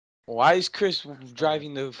Why is Chris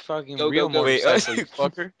driving the fucking Go, real go, go. motorcycle, you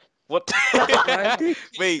fucker? What? I did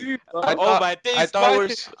Wait. too, I bro. Oh thought my I days, thought man. we're.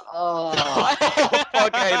 Oh. Oh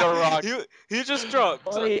fuck! I hit a rock. You just dropped.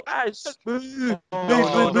 Oi, Ash, move, move, No,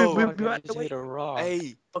 move, move, no. move, Fuck, I out the just way. hit a rock.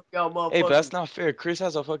 Hey, Fuck y'all Hey, but that's motherfuckers. not fair. Chris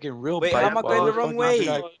has a fucking real wait, how bike. am I Why going the the wrong fuck did way?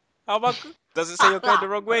 I? How am I? Does it say you're going the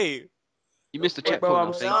wrong way? You missed the Wait, bro, checkpoint, I'm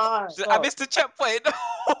I think. Nah, I missed the checkpoint.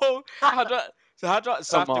 No. How do I? So how do I?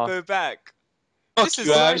 So I have Come to on. go back. Fuck This is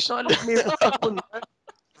you, bro, Ash. it's not letting me run, man.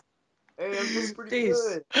 Hey, I'm doing What's pretty this?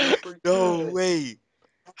 good. Doing pretty no good. way.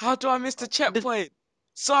 How do I miss the checkpoint?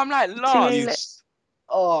 So I'm like Thing lost, ain't You, let- s-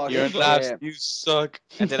 Oh, you're shit. last. You suck.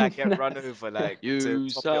 and then I get run over like to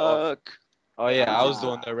You top it off. suck. Oh yeah, I was the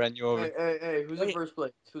Ah. one that ran you over. Hey, who's in Wait. first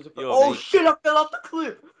place? Who's in first? Yo, Oh mate. shit! I fell off the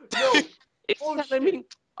cliff. No. It's Oh telling shit. me,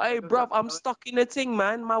 hey, Go, bruv, go, I'm go. stuck in the thing,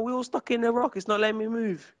 man. My wheel's stuck in the rock. It's not letting me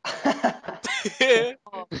move.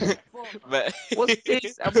 Oh, fuck. But What's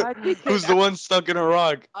this? Am I addicted? Who's the one stuck in a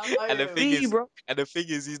rock? I and the am. thing Me, is, bro.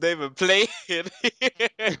 he's not even playing.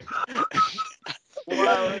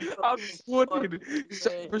 Wow, I'm that's just wanting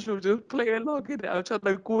fucking special just play along in it. I'm trying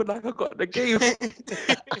to go like I got the game.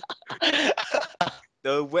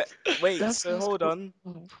 No, wait. That's So what's hold going on.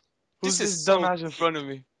 on. Who's This this is so dumbass in weird. front of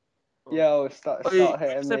me? Yo, start Wait,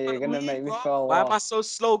 hitting said me. You're about gonna me, make me bro. fall Why am I off. so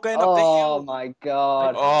slow going up the Oh hill? my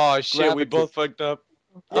god. Oh shit, we Gravity. both fucked up.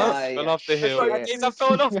 Yeah. Fell off the hill. My Shit. days, I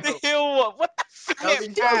fell off the hill. What the Now flip, we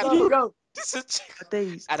go, man? go, go. This is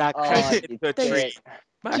Days. and I Oh, crashed you into a Days. tree. dick.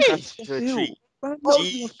 Man, I knocked crashed me off into a the hill. tree. Man, knocked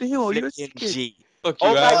me G off the hill. Are you flipping scared? G. Fuck Oh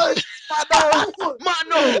you, my Ash. mano, What?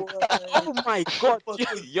 mano. No way. Oh my god, Fuck was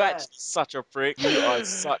you're that? actually such a prick. You are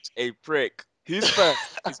such a prick. Who's first?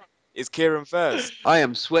 Is Kieran first? I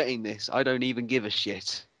am sweating this. I don't even give a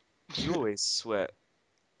shit. You always sweat.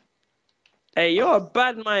 Hey, you're a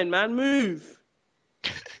bad man. Move.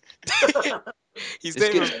 He's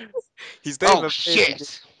It's not even. good. He's not Oh even playing the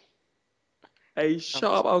shit. Hey, shut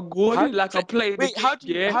up. I'm going like I played the Wait,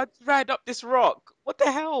 game, yeah? how do you ride up this rock? What the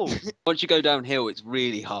hell? Once you go downhill, it's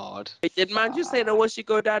really hard. Hey, did man just say that once you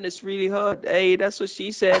go down, it's really hard? Hey, that's what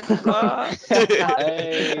she said. Blah.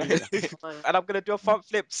 Hey. And I'm gonna do a front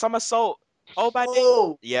flip somersault. Oh my days.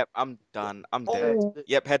 Oh. Yep, I'm done. I'm Hey, dead. Oh.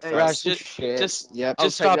 Yep, head hey, Rash, first. Shit. just Yep, I'll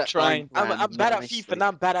just take stop that trying. 9 grand I'm bad at FIFA nicely. and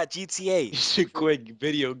I'm bad at GTA. You should quit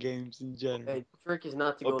video games in general. Hey, the trick is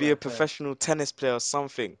not to Or go be a that fast. professional tennis player or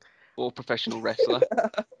something. Or professional wrestler.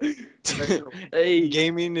 Professional. Hey,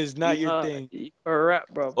 Gaming is not your thing. you a rap,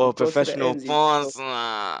 bro. Or Go to the professional ends.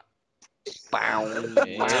 bouncer.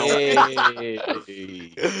 Hey.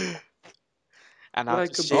 And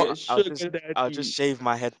Like a bit of I'll sugar just daddy. shave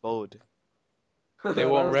my head bald. They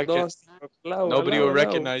No, won't that's nasty. Allow, Nobody allow, will allow.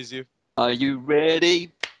 recognize you. Are you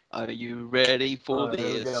ready? Are you ready for Alright, here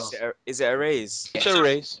we this? go. Is it a raise? It's a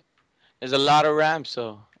race. There's a lot of ramps,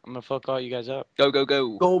 so I'm gonna fuck all you guys up. Go, go,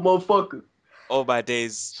 go. Go, motherfucker. Oh my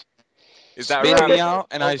days. Is that Spit right? me out,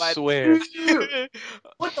 and Oh I my swear.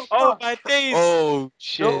 What the Oh fuck? my days. Oh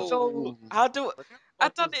shit. No. How do I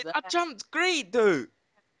What done was it? that? I jumped great though.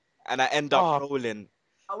 And I end up Oh, rolling.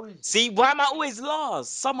 How is See, why am I always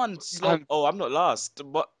last? Someone slow. I'm- Oh, I'm not last.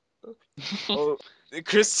 But oh,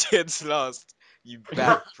 Christian's last. You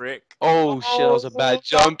bad prick. Oh shit, that was a bad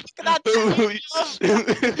jump. Look at that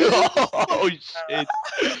Oh shit.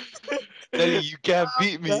 Nelly, you can't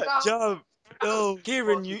beat me. that jump. No,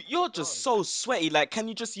 Kieran, you're just so sweaty. Like, can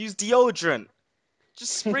you just use deodorant?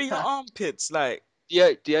 Just spray your armpits, like.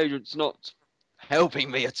 Deodorant's not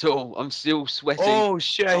helping me at all. I'm still sweating. Oh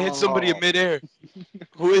shit, I hit somebody in Oh. midair.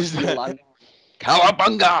 Who is that? Like,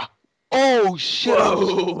 Cowabunga! Oh shit.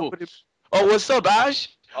 Whoa! Oh, what's up, Ash?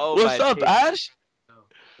 Oh What's my up, days. Ash?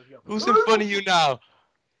 Who's in front of you now?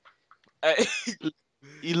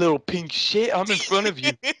 You little pink shit, I'm in front of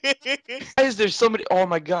you. Why is there somebody? Oh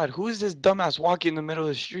my god, who is this dumbass walking in the middle of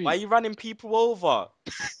the street? Why are you running people over?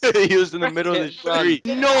 He was in the middle of the Run. street.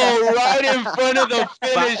 No, right in front of the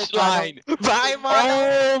finish line. Bye, man.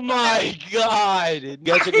 Oh my god. You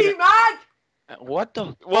guys are Hey, gonna... man! What the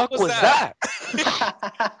What fuck was was that?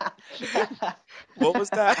 What was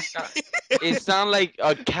that? It sounded like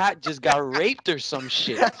a cat just got raped or some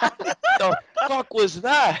shit. The fuck was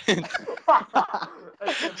that?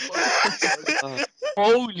 That's so funny.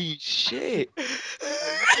 Holy shit. You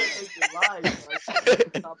can't make it live. Man. I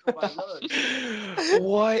can't stop if I look.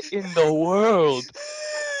 What in the world?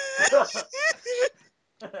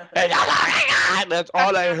 That's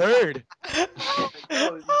all I heard.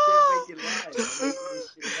 No, you can't make it live. I'm making this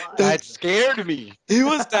shit live. That scared me. Who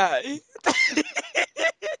was that?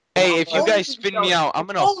 Hey, if you Oh, guys spin me out, I'm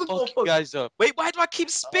gonna oh, fuck you guys up. Wait, why do I keep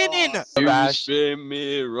spinning? You Ash. spin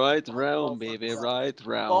me right round, baby, right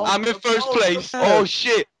round. Oh. I'm in first place. Oh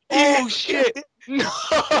shit. Oh shit! No!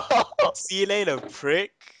 See you later,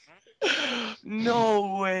 prick.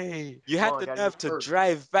 No way! You Oh, had I the gotta nerve get to hurt.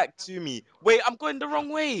 drive back to me. Wait, I'm going the wrong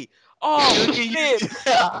way. Oh, Look at you!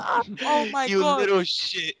 flip. Oh my You god. little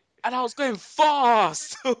shit! And I was going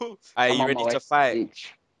fast. Are I'm you on my ready way to to fight?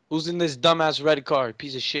 Beech. Who's in this dumbass red car?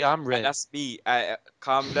 Piece of shit. I'm red. That's me.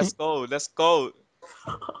 Come, let's go. Let's go.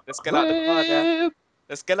 Let's get out the car there. Whip.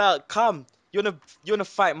 Let's get out. Come. You wanna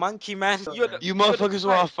fight monkey man? You You wanna motherfuckers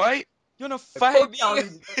fight? wanna fight? You wanna Hey, fight fuck me? y'all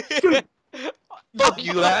niggas. Shoot. Fuck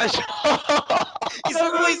you, Ash. He's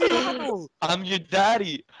always now. I'm your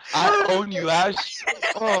daddy. I own you, Ash.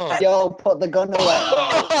 Oh. Yo, put the gun away.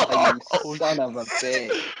 Oh, you Oh, son of a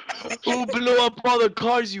bitch. who blew up all the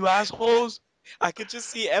cars, you assholes? I could just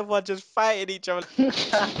see everyone just fighting each other.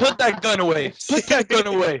 Put that gun away. Put that gun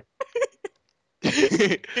away.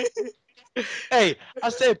 Hey, I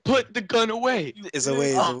said put the gun away. It's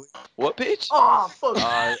away. It's away. What, bitch? Oh, fuck.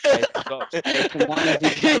 Hey, stop. Hey, come on, as you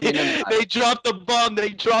can, you know, They dropped the bomb. They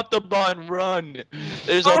dropped the bomb. Run.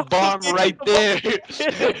 There's a Oh, bomb yeah, right the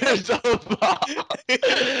there. There's a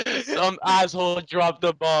bomb. Some asshole dropped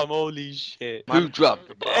the bomb. Holy shit. Who dropped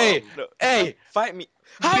the bomb? Hey, hey, Fight me.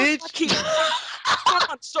 How did I bitch. keep...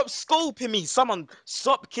 Someone stop scoping me. Someone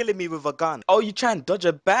stop killing me with a gun. Oh, you try and dodge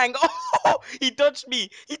a bang. Oh, he dodged me.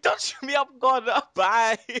 He dodged me. I'm gone.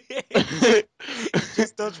 Bye.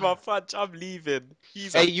 Just dodged my punch. I'm leaving.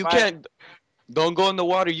 He's Hey, a you fight. can't. Don't go in the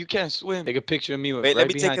water. You can't swim. Take a picture of me Wait, right let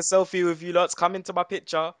me behind. take a selfie with you lots. Come into my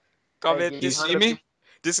picture. Come Hey, in. can You This, see me?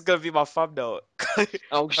 this is gonna be my thumbnail.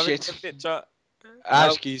 Oh, Come into shit. the picture.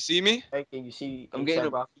 Ash, can you see me? Hey, can you see? I'm I'm getting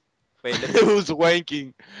getting a- Rocky. Wait, let me. Who's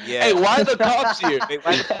wanking? Yeah. Hey, why are the cops here? Wait,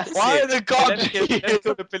 why the police Why here? are the Hey, cops let's here?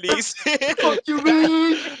 kill the police. Fuck you,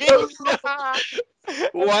 man.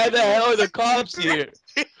 Why the hell are the cops here?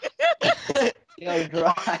 Yo,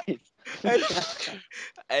 drive.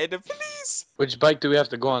 Hey, the police. Which bike do we have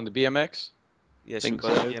to go on? The BMX? Yes, Think we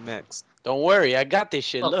got so. BMX. Don't worry, I got this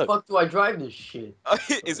shit. How the Look. fuck do I drive this shit?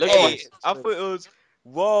 It's Look A. at this. I thought it was.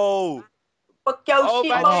 Whoa. Fuck your Oh shit,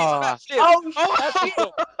 my man. days, Ah. backflip. Oh, shit. Oh. That's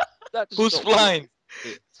not. That's Who's not flying?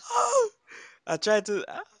 it. I tried to.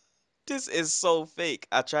 This is so fake.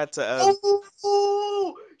 I tried to.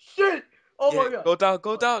 Oh, shit. Oh Yeah, my god. go down,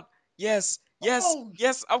 go down. Yes, yes, Oh,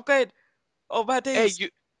 yes. I'm good. Oh my Hey, days.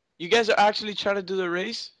 you guys are actually trying to do the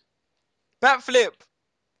race? Backflip.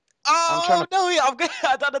 I'm trying Oh to. no, I'm good.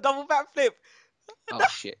 I done a double backflip. Oh,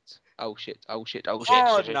 shit. Oh, shit. Oh, shit. Oh, shit.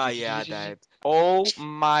 Oh shit, nah, shit, yeah, I shit, shit, shit. died. Oh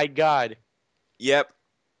my god. Yep.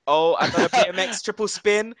 Oh, I done a BMX triple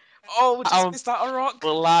spin. Oh, just I'm missed out a rock.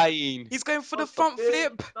 flying. He's going for the what the front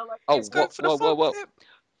flip. bitch? Smell like- Oh, He's going what? for the Whoa, whoa, front whoa. flip.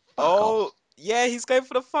 Fuck Oh, off. yeah, he's going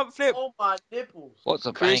for the front flip. Oh, my nipples. What's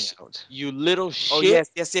a bang Chris, out? you little shit. Oh yes,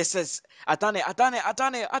 yes, yes, yes. I done it. I done it. I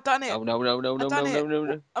done it. I done it. Oh, no, no, no, I no, done no, it. no, no,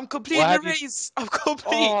 no. I'm completing the have you- race. I'm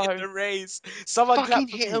completing Oh, the race. Someone Fucking clap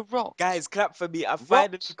for hit me. a rock. Guys, clap for me. I What?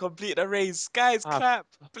 finally complete the race. Guys, Ah, clap.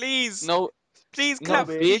 Please. No, Please no, clap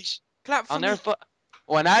for me. bitch. Clap for I'll me. never.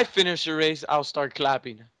 When I finish the race, I'll start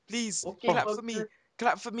clapping. Please. Okay, Clap for me. fucker.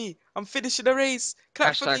 Clap for me. I'm finishing the race.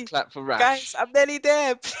 Clap for Hashtag me. clap for Rash. Guys, I'm nearly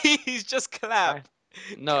there. Please just clap.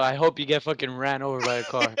 No, I hope you get fucking ran over by a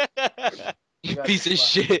car. You got piece it, of clap.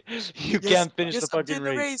 shit. You Yes, can't finish yes, the I'm fucking doing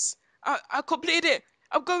the race. race. I completed it.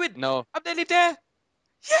 I'm going. No, I'm nearly there.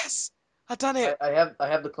 Yes. I done it. I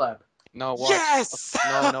have the clap. no, watch. Yes!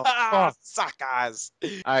 No, no. Fuck. Suckers!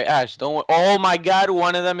 Alright, Ash, don't worry. Oh my god,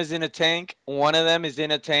 one of them is in a tank. One of them is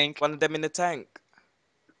in a tank. One of them in the tank.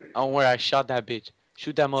 Don't worry, I shot that bitch.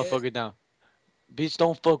 Shoot that motherfucker down. Bitch,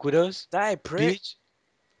 don't fuck with us. Die, prick. Bitch.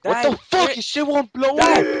 Die, What the fuck? prick. Your shit won't blow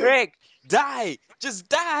Die, up. prick. Die. Just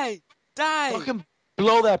die. Die. Fucking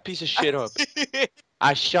blow that piece of shit up.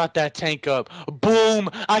 I shot that tank up. Boom!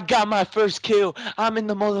 I got my first kill. I'm in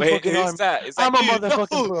the Wait, motherfucking who's army. that? Is I'm that a you?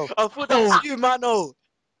 motherfucking No, pro. I thought that Oh, was you, mano.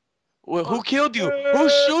 well, who killed you?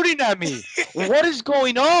 Who's shooting at me? What is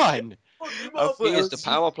going on? Fuck him I up. thought He it is the was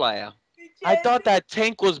you. power player. I thought that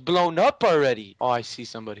tank was blown up already. Oh, I see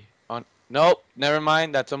somebody. On. Nope, never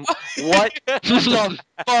mind. That's a. What the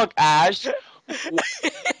fuck, Ash?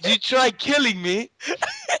 Did you try killing me?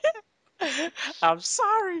 I'm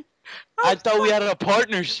sorry. I thought we had a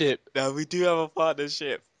partnership. No, we do have a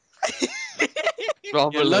partnership.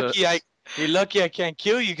 Drama You're alert. lucky I can't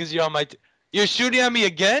kill you because you're on my. You're shooting at me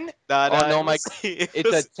again? Nah, Oh no, it my. was- it It's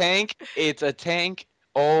a was- tank. It's a tank.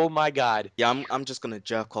 Oh my god. Yeah, I'm just gonna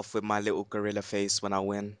jerk off with my little gorilla face when I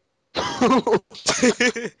win.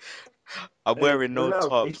 I'm wearing no We're not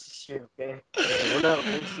top. racist here, okay? We're not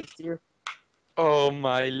racist here. Oh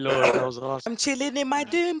my lord, that was awesome. I'm chilling in my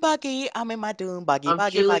doom buggy. I'm in my doom buggy, I'm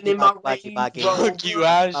buggy, chilling buggy, in my buggy, Range buggy, Fuck you, Rover.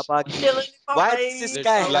 my Ash. buggy. Chilling in my Why does this Range There's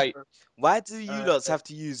guy? light. Rover. Why do you lots Uh, have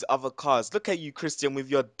to use other cars? Look at you, Christian, with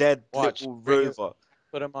your dead Watch. little Bring it. rover.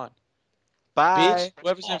 Put him on. Bye. Bitch,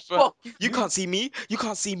 whoever's in oh, front. fuck You you. can't see me. You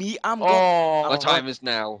can't see me. I'm gone. My Oh, I'm gone. time is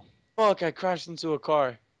now. fuck, I crashed into a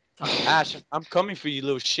car. Ash, I'm coming for you,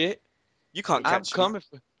 little shit. You can't I'm catch me. coming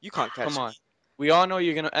for. You can't catch Come on. me. We all know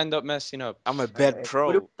you're gonna end up messing up. I'm a bed Put it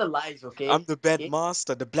pro. with the lies, okay? I'm the bed Okay?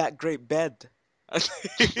 master, the black grape bed.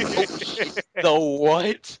 The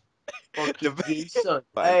what? Fucking The gay son.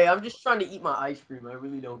 bed. Hey, I'm just trying to eat my ice cream. I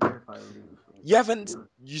really don't care if I lose. You haven't.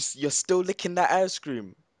 You're still licking that ice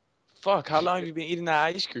cream. Fuck, how long have you been eating that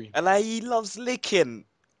ice cream? And like, he loves licking.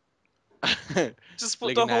 Just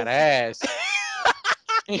put the Licking whole. that ass.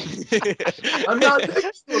 I'm not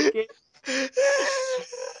licking, okay?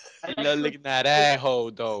 I He like love to licking that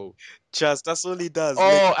asshole though. Just that's all he does.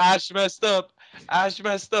 Lick. Oh, Ash messed up. Ash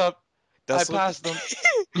messed up. I That's all. passed him.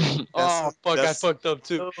 That's Oh fuck, I that's. fucked up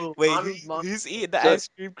too. Oh, Wait, mommy. who's eating the So ice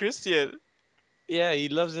cream, Christian? Yeah, he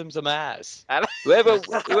loves him some ass. whoever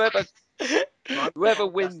whoever Mommy, whoever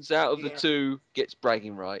oh, that's wins out of the yeah. two gets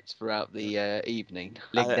bragging rights throughout the evening.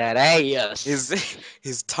 Lick I- that ass.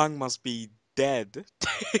 his tongue must be dead.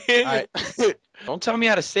 Alright. Don't tell me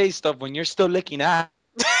how to say stuff when you're still licking ass.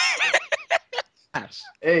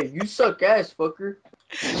 Hey, you suck ass, fucker.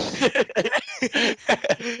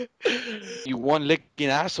 You won licking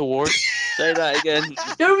ass award. Say that again.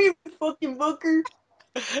 Show me, fucking booker.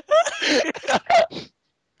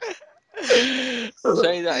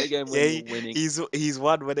 Say that again when Yeah, you're winning. he's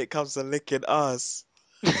one when it comes to licking us.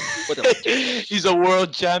 What a He's a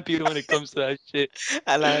world champion when it comes to that shit.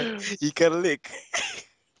 And like, he can lick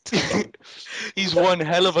He's one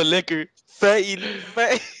hell of a licker. 30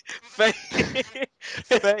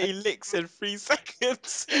 30 licks in 3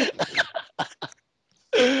 seconds.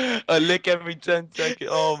 A lick every 10 seconds.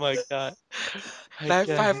 Oh my god. I Like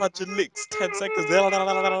can't. 500 licks, 10 seconds.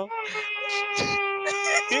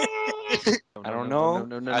 I don't know.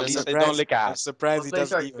 No, At I'm least I don't surprised. lick I'm ass. surprised What he place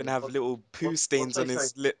doesn't are you even in? have little poo What stains on place are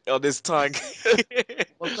his you? on his tongue.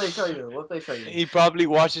 What place are you in? What place are you in? He probably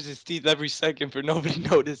washes his teeth every second for nobody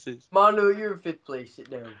notices. Mono, you're in 5th place. Sit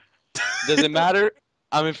down. Doesn't matter.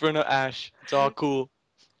 I'm in front of Ash. It's all cool.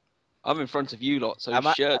 I'm in front of you lot, so Am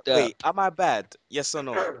I? shut Wait, up. am I bad? Yes or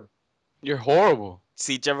no? You're horrible.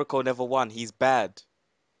 See, Jericho never won. He's bad.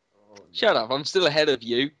 Oh, no. Shut up. I'm still ahead of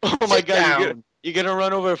you. Oh my Sit god, down. you're gonna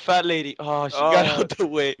run over a fat lady. Oh, she got Oh, out the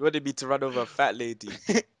way. you wanted me to run over a fat lady.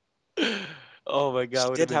 Oh my She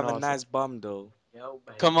god, would have did been have a awesome. nice bum though. Yo,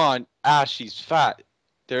 man. Come on, Ash, she's fat.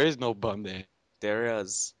 There is no bum there. There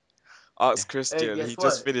is. Ask Hey, Christian. guess He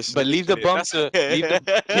just what? finished But leave the licking it. bum That's to leave the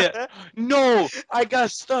yeah. No, I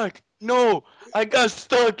got stuck. No, I got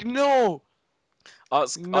stuck. No,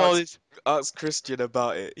 ask no. ask This ask Christian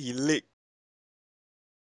about it. He licked